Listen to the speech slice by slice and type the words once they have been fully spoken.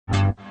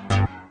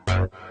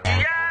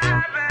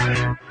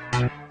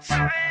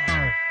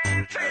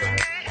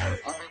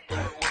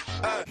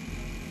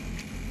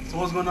So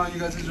what's going on, you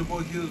guys? It's your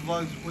boy Q's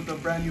Vlogs with a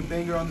brand new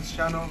banger on this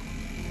channel.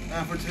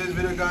 And for today's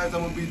video, guys,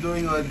 I'm gonna be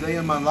doing a day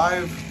in my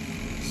life.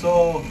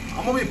 So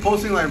I'm gonna be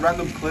posting like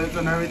random clips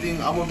and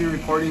everything. I'm gonna be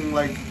recording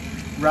like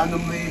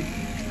randomly,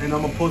 and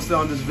I'm gonna post it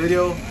on this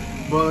video.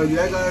 But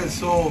yeah, guys,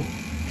 so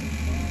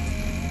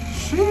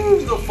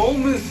sheesh, the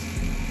foam is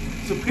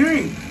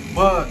disappearing.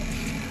 But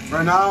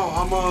right now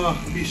I'm gonna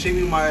be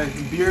shaving my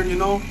beard. You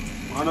know,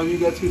 I don't know if you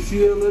guys can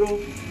see it a little.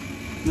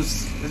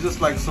 It's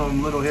just like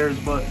some little hairs,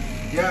 but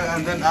yeah.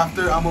 And then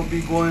after, I'm gonna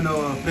be going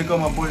to pick up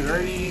my boy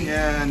Ernie,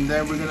 and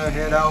then we're gonna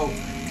head out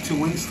to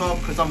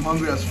Wingstop because I'm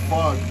hungry as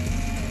fuck.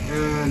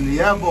 And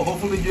yeah, but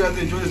hopefully you guys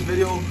enjoy this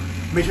video.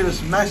 Make sure to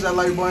smash that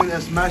like button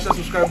and smash that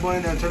subscribe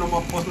button and turn on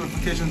my post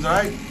notifications,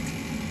 alright?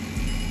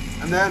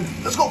 And then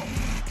let's go.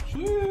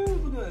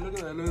 Look at that, look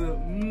at that, look at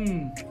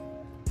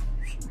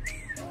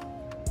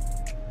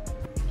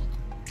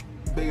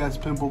that. Big ass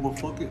pimple, but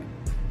fuck it.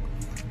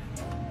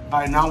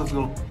 Alright, now let's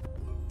go.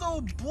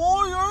 The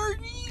boy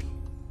Ernie.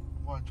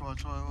 Watch.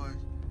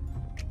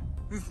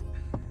 Is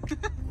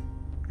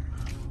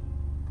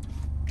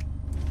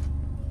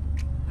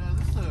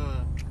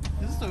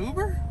this the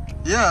Uber?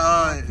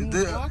 Yeah,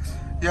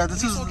 yeah,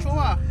 this is. This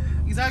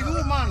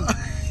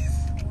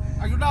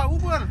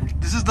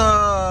is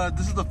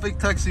the fake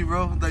taxi,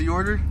 bro, that you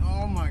ordered.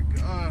 Oh my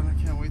god, I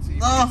can't wait to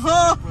eat.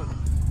 Put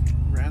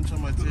ranch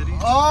on my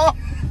titties. Oh.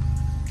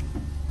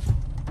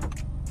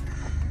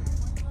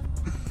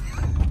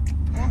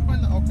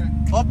 Okay.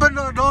 Open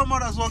the door,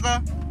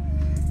 motherfucker.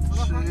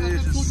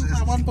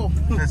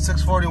 It's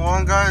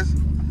 6:41, guys.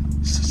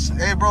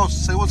 Hey, bro,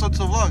 say what's up to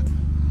the vlog.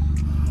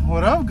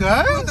 What up,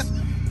 guys?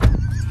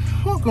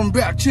 Welcome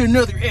back to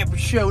another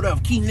episode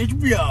of Keenan's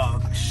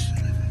Vlogs.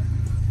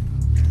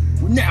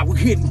 Now we're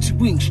heading to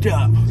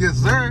Wingstop. Yes,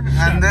 sir.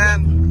 And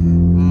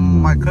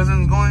then my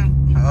cousin's going.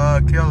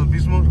 Kale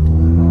Bismo.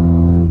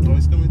 Oh,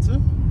 he's coming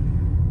too?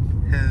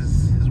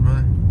 His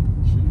brother.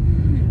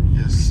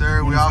 Yes,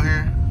 sir. We out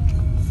here.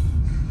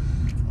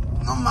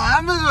 No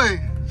mames, güey.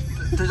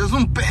 Te echas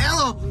un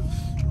pedo.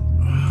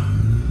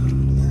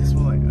 They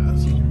smell like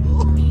ass.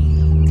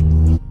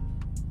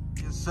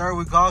 Yes, sir.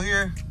 We got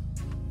here.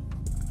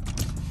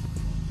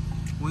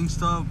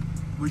 Wingstop.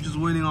 We're just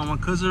waiting on my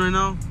cousin right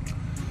now.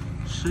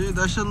 Shit,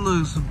 that shit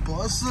looks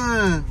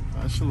bussin'.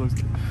 That shit looks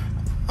good.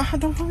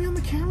 Don't put me on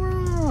the camera.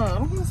 I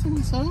don't want to see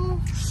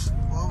myself.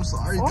 Oh, I'm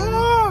sorry, Fuck. dude.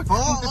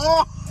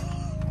 Oh.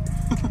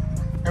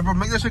 Hey, bro,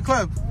 make that shit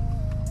clap.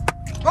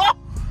 Oh.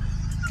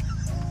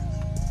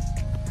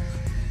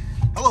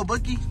 Hello,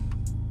 Bucky.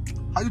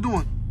 How you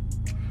doing?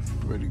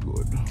 Very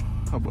good.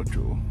 How about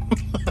you?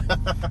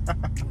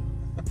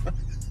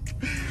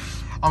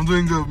 I'm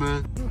doing good,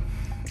 man.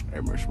 I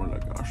smell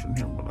like ash in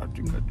here, but I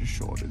think I just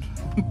shorted.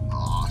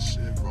 Oh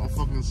shit, bro. I'm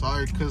fucking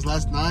sorry. Cause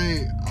last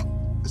night,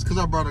 it's cause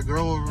I brought a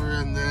girl over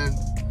and then.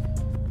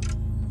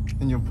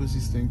 And your pussy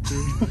stink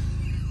too.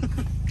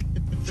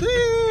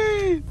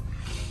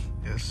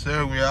 Yes,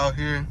 sir. We out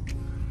here.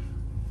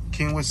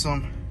 Came with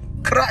some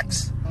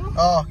cracks.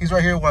 Oh, he's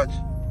right here. Watch.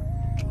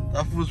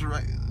 That fool's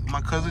right.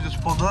 My cousin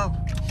just pulled up.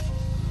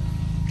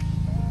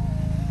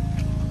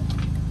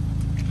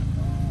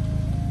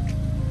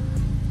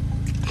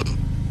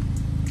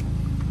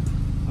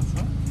 What's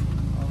up?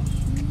 Oh,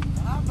 shit.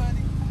 Hi,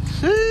 buddy.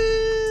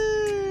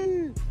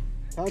 Shit.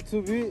 How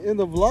to be in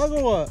the vlog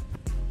or what?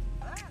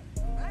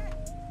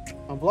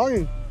 I'm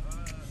vlogging.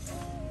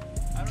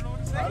 I don't know what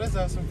to say. How does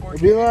that support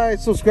Be like,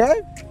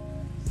 subscribe.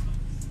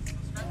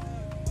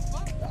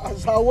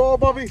 That's how well,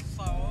 Bobby.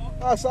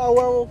 That's how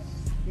well.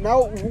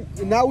 Now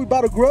we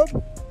about to grub.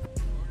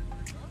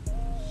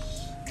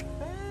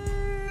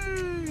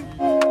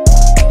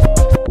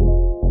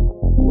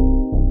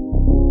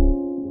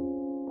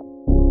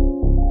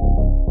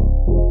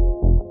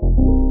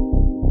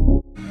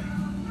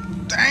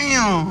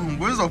 Damn,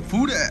 where's the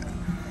food at?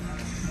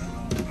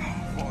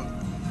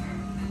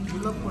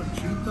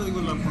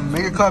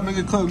 Make it cut.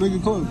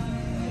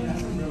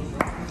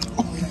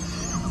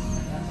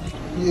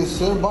 Yes,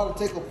 sir. About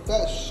to take a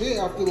fat shit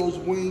after those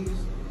wings.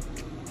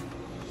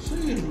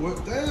 Shit,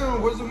 what?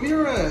 Damn, where's the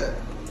mirror at?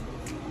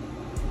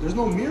 There's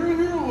no mirror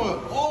here or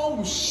what?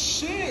 Oh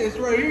shit, it's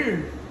right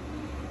here.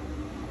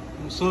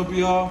 What's up,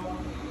 y'all?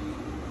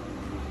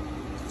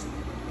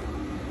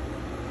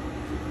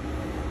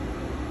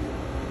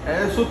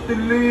 Eso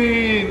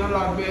Tilín, a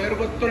la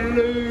verga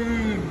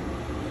Tilín.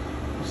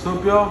 What's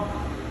up, y'all?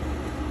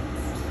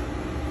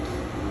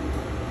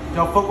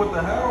 Y'all fuck with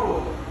the hair or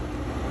what?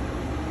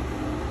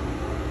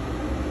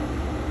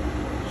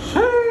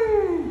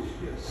 Sheesh.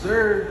 Yes,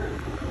 sir.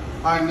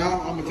 Alright, now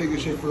I'm gonna take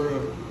this shit for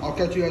real. I'll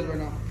catch you guys right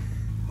now.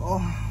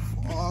 Oh,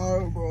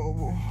 fuck,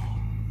 bro.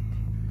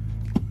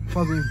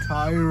 Fucking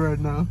tired right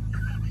now.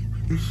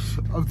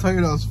 I'm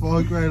tired as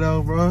fuck right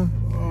now, bro.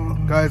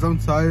 Guys, I'm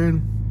tired.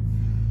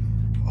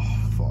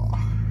 Oh, fuck.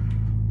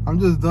 I'm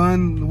just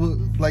done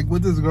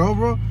with this girl,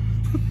 bro.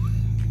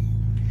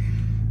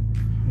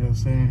 Yeah,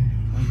 same.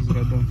 I just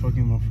got done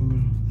fucking my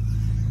food.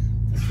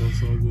 It feels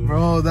so good.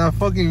 Bro, that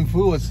fucking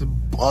food was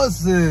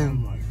bussin'. Oh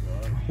my god.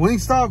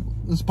 Wingstop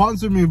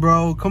sponsor me,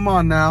 bro. Come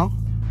on now.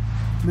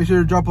 Make sure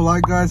to drop a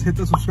like, guys. Hit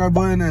the subscribe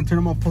button and turn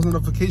on my post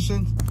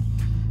notifications.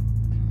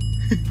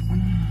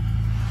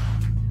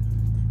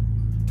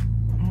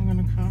 I'm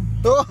gonna come.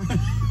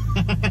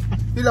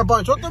 Y la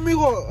panchota,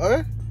 amigo.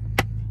 Eh?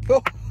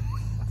 Oh.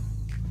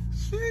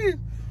 Shit.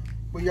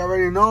 But you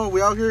already know,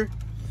 we out here.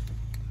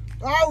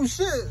 Oh,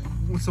 shit.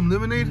 With some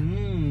lemonade.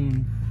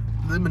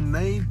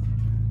 Lemonade.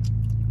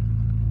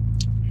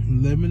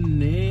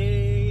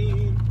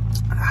 Lemonade.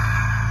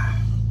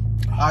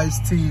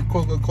 Iced tea,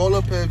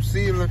 Coca-Cola,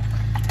 Pepsi.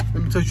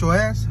 Let me touch your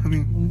ass. I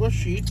mean, Un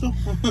besito.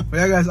 but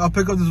yeah, guys, I'll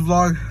pick up this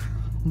vlog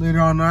later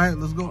on, alright?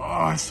 Let's go. Oh,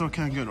 I still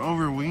can't get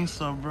over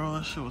Wingstop, bro.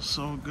 That shit was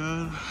so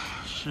good.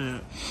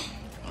 Shit.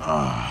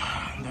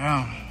 Oh,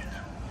 damn.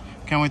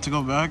 Can't wait to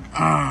go back.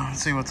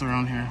 Let's see what's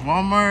around here.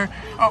 Walmart.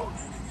 Oh,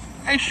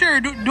 hey,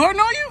 sure. Do I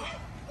know you?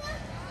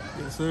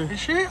 Yes, sir. Hey,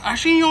 sure. I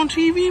seen you on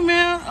TV,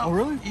 man. Oh,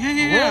 really?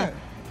 Yeah.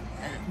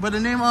 But the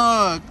name,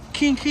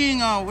 King,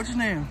 what's his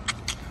name?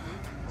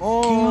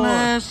 Oh.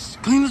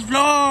 Cleanless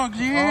Vlogs.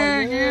 Yeah,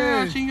 Oh,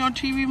 yeah. I seen you on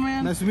TV,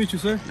 man. Nice to meet you,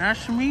 sir.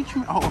 Nice to meet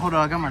you. Oh, hold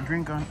on. I got my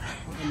drink on.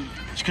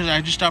 It's because I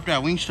just stopped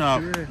at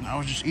Wingstop. Sure. I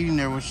was just eating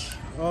there with...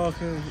 Oh,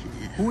 okay.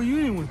 Who are you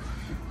eating with?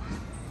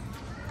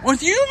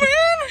 With you,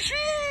 man?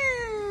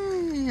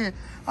 Shit.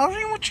 I was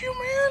eating with you,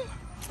 man.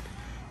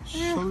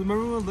 Yeah. So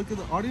remember, look at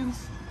the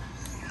audience.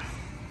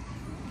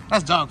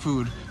 That's dog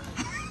food.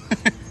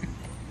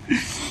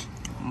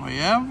 Oh,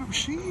 yeah?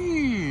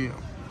 Shit.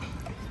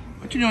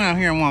 What you doing out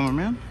here in Walmart,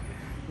 man?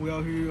 We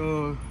out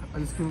here, I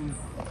just came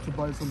to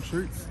buy some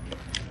shirts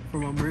for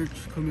my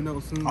merch coming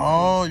out soon.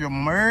 Oh, your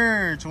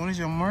merch. When is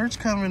your merch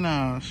coming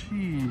out?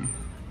 Shit.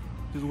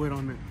 Just wait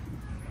on it.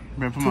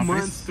 Better put 2 my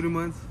months, face. 3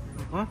 months.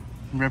 Huh?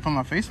 Better put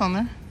my face on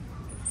there.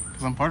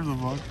 Because I'm part of the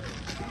vlog.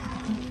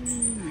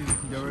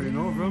 You already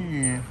know, bro.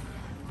 Yeah.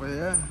 But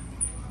yeah,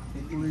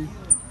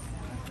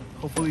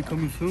 hopefully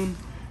coming soon.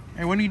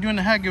 Hey, when are you doing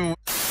the hat giveaway?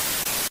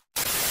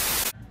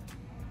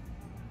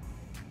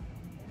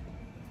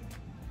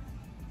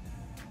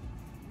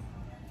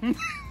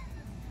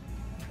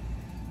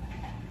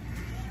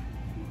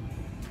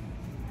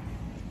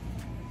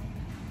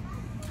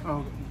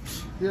 Oh,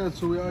 yeah,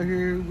 so we out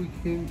here, we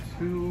came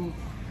to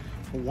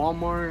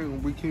Walmart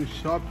and we came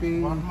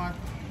shopping. Walmart.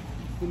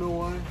 You know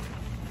why?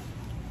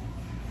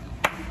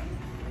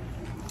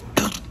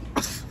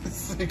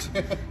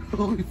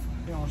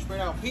 Yo, straight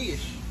out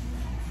fish.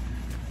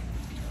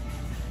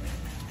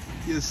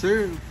 Yes,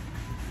 sir.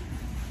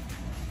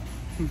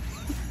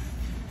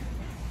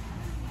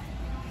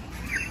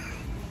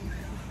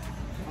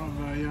 Oh,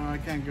 but you know, I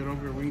can't get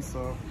over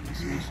Wingstop.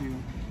 It makes you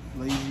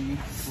lazy,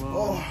 slow.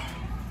 Oh.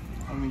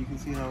 I mean, you can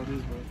see how it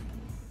is, but...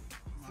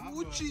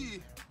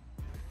 Fuchi.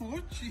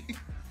 Fuchi.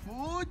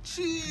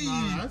 Fuchi.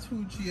 Nah, that's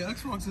Fuchi.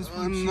 Xbox is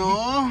Fuchi.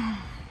 No.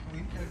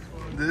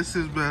 This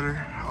is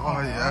better. Oh,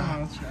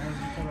 yeah.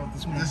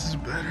 This This is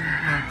better.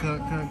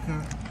 Cut.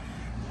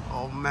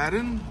 Oh,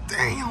 Madden?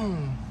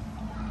 Damn.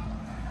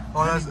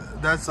 Oh,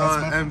 that's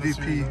my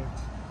MVP.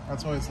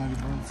 That's why it's 90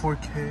 bucks.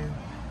 4K.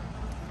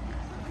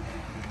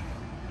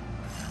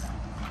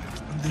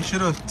 They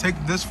should have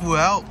taken this fool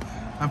out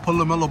and put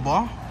LaMelo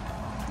Ball.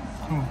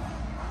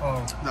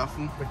 Oh, That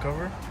fool. the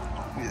cover?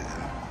 Yeah.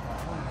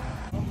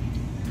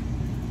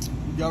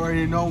 Y'all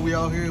already know we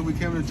out here. We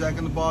came to Jack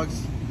in the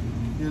Box.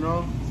 You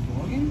know?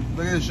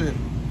 Look at this shit.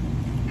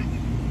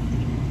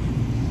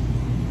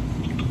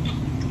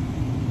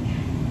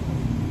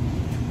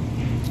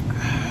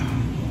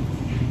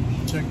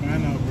 Check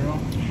mine out, bro.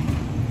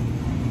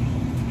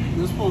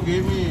 This fool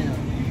gave me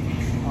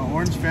an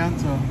orange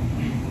Fanta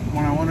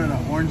when I wanted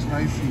an orange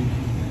icy.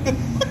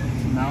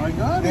 Now I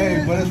got it.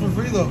 Hey, but it's for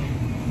free though.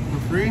 For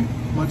free?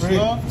 Much free.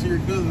 love to your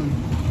cousin.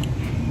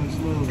 Much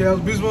love. Chaos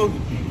Beast Mode.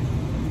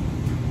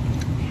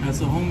 That's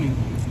a homie.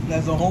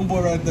 That's a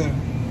homeboy right there.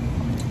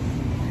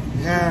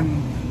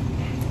 And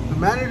the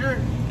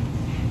manager,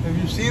 if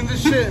you've seen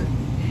this shit,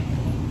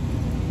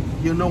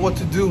 you know what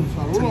to do.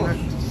 Saludos.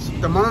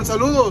 Te mandan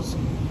saludos.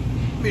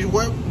 Mis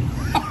huevos.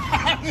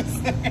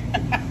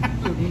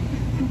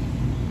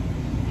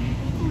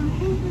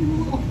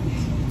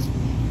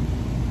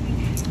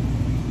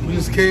 We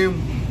just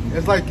came.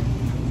 It's like,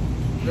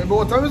 remember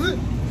what time is it?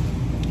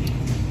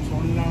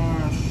 Son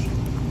las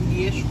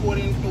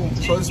 10:40.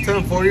 So it's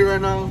 10:40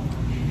 right now,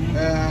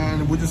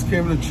 and we just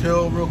came to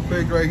chill real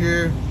quick right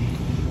here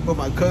with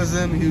my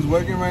cousin. He's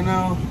working right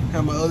now,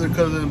 and my other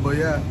cousin. But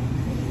yeah,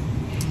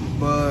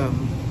 but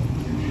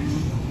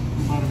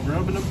About to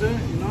grab it a bit,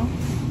 you know?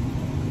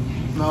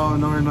 no,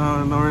 right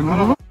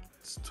now.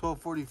 It's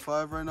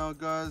 12:45 right now,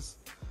 guys,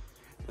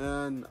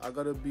 and I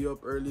gotta be up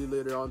early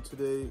later on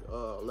today,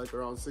 like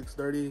around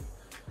 6:30.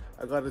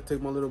 I gotta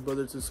take my little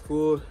brother to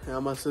school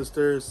and my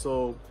sister,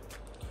 so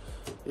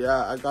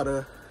yeah, I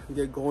gotta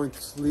get going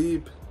to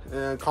sleep.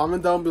 And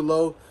comment down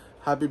below,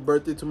 happy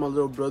birthday to my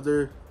little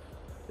brother.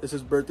 It's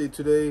his birthday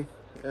today,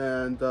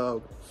 and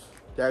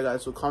yeah,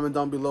 guys, so comment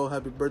down below,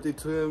 happy birthday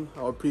to him.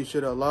 I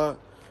appreciate it a lot.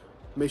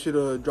 Make sure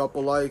to drop a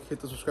like,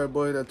 hit the subscribe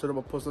button, and turn on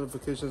my post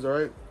notifications. All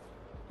right.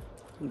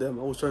 Damn,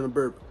 I was trying to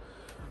burp.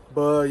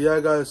 But yeah,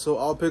 guys, so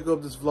I'll pick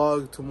up this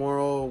vlog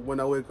tomorrow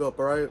when I wake up.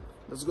 All right,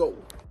 let's go.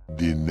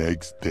 The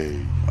next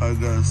day. Alright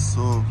guys,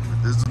 so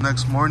it's the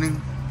next morning.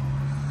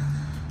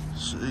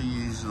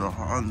 Jeez, the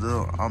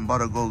Honda. I'm about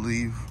to go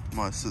leave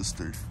my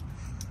sister.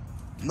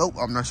 Nope,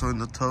 I'm not showing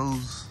the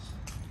toes.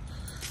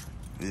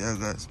 But yeah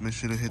guys, make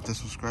sure to hit the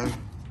subscribe.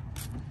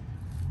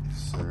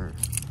 Yes, sir.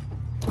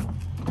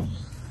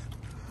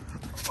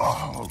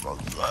 Oh my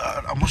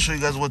god, I'm gonna show you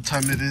guys what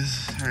time it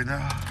is right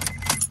now.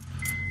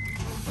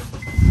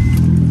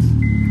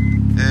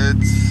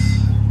 It's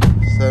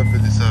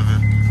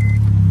 7:57.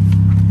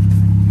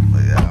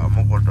 But yeah, I'm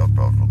gonna go drop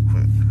off real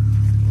quick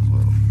as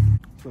well.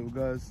 So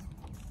guys,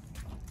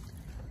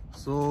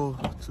 so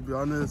to be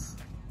honest,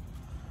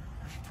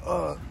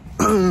 I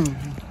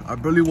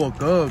barely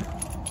woke up,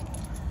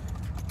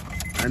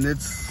 and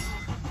it's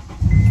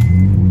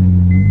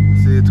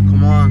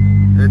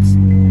it's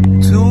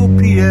 2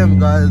 p.m.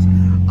 guys.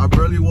 I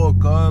barely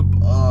woke up.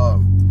 Oh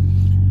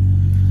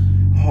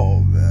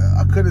man,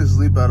 I couldn't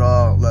sleep at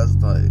all last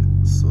night,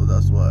 so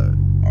that's why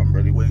I'm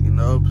barely waking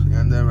up.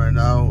 And then right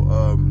now,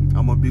 I'm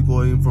gonna be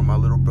going for my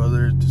little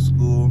brother to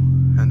school,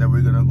 and then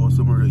we're gonna go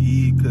somewhere to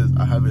eat because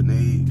I haven't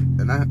ate,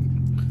 and I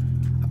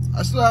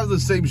still have the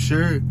same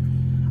shirt.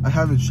 I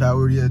haven't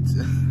showered yet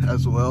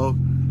as well.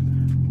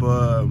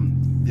 But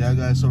yeah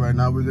guys, so right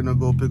now we're gonna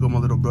go pick up my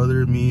little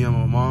brother, me and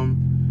my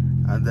mom,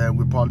 and then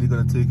we're probably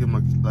gonna take him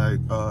like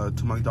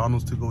to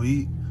McDonald's to go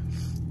eat.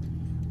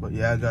 But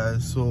yeah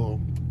guys, so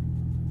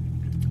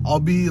I'll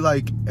be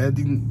like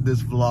ending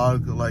this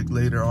vlog like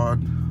later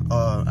on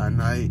at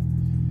night.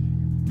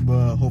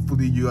 But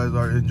hopefully you guys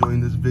are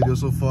enjoying this video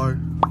so far.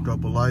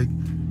 Drop a like,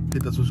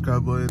 hit that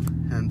subscribe button,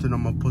 and turn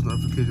on my post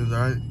notifications. All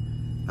right,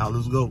 now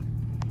let's go.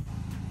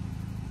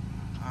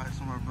 All right,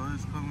 so my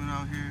brother's coming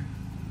out here.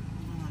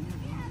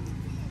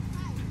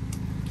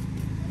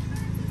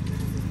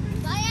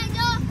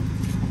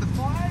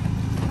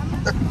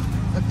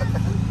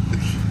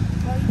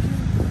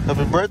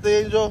 Happy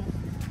birthday, Angel.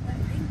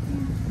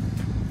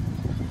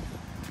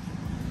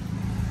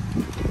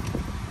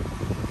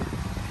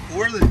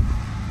 Who are they?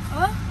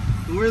 Huh?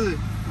 Who are they?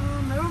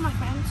 They were my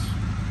friends.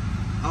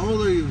 How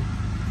old are you?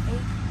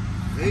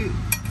 8. 8?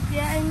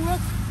 Yeah, and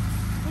look,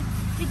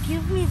 they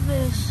give me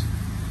this.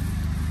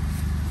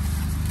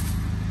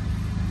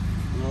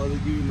 Oh, they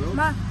give you milk?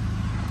 Ma.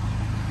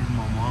 Here's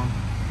my mom.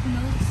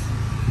 Notes.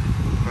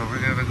 But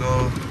we're gonna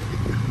go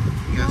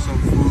get some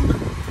food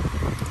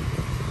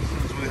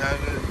since we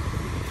have it.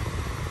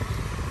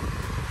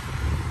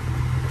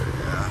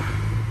 Yeah.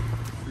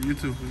 For you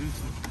too, for you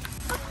too.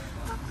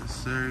 Yes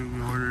sir, we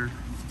ordered a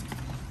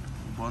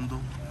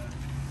bundle.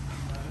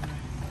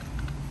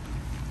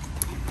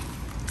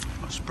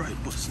 A Sprite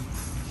bussin'.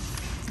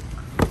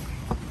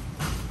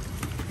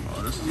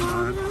 Oh, this is No, I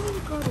nice.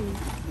 haven't got it.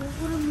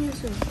 What am I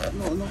missing?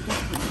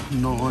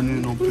 No onion,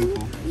 no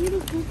pickle. I need a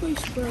Google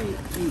Sprite.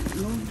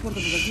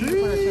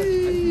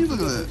 Sheesh,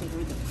 look at that.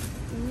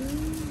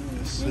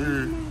 Yes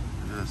sir.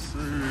 Yes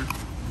sir.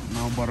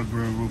 Now I'm about to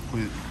grab real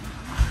quick.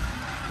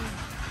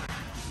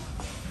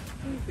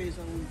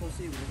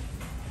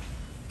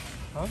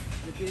 Huh?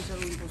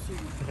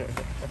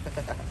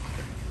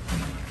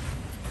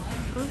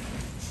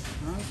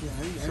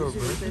 Sure,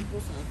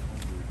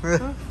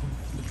 bro.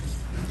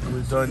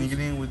 We're done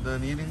eating. We're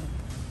done eating.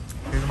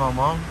 Here's my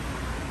mom.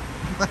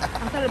 I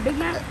got a Big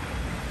Mac.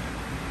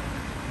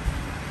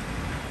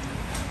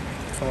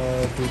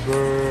 Happy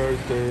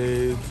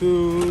birthday to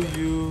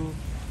you.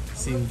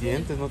 Sin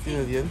dientes, no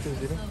tiene dientes,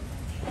 mira.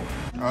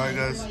 Alright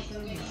guys,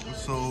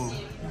 so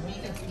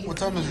what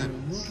time is it?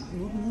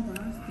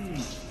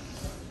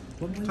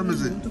 What time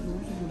is it?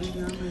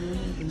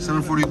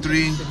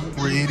 7:43.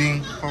 We're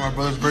eating for my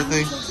brother's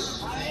birthday.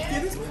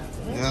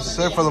 Yes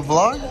sir, for the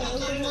vlog.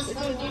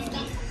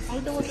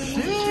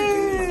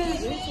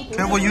 Shit.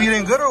 Campbell, you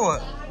eating good or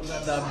what? Is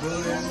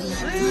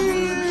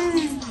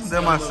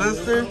that my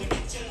sister?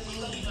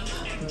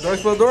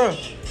 That's for Dora.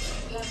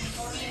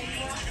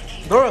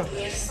 Dora.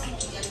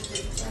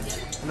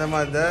 And then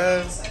my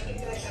dad.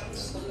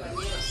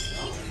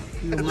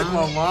 Look at my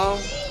mom.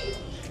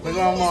 Look at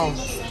my mom.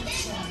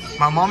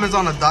 My mom is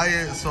on a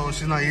diet, so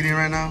she's not eating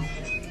right now.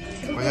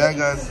 But yeah,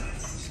 guys,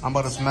 I'm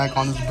about to smack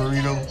on this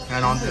burrito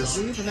and on this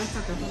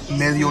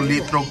medio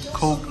litro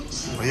Coke.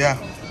 But yeah,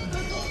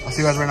 I'll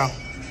see you guys right now.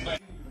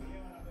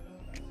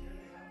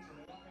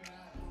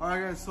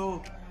 Alright guys,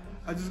 so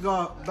I just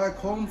got back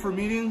home from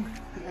meeting,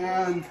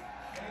 and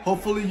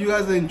hopefully you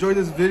guys enjoyed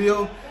this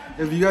video.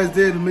 If you guys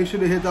did, make sure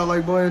to hit that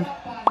like button,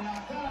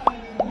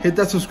 hit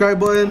that subscribe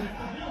button,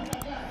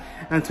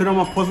 and turn on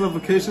my post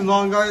notifications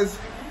on, guys.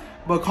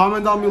 But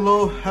comment down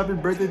below, happy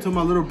birthday to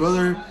my little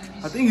brother.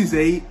 I think he's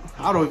 8.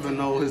 I don't even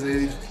know his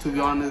age, to be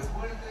honest.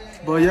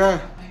 But yeah,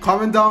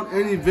 comment down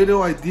any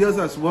video ideas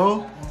as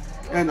well,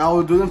 and I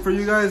will do them for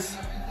you guys.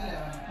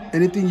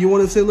 Anything you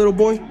want to say, little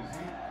boy?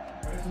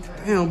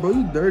 Damn, bro,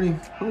 you dirty.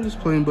 I'm just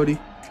playing, buddy.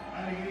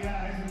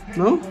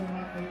 No?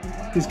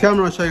 He's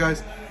camera shy,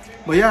 guys.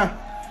 But yeah,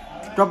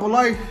 drop a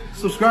like,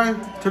 subscribe,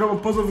 turn on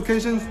my post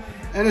notifications,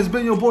 and it's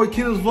been your boy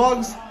Keenan's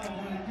Vlogs.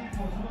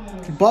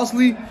 Boss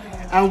Lee,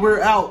 and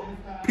we're out.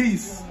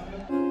 Peace.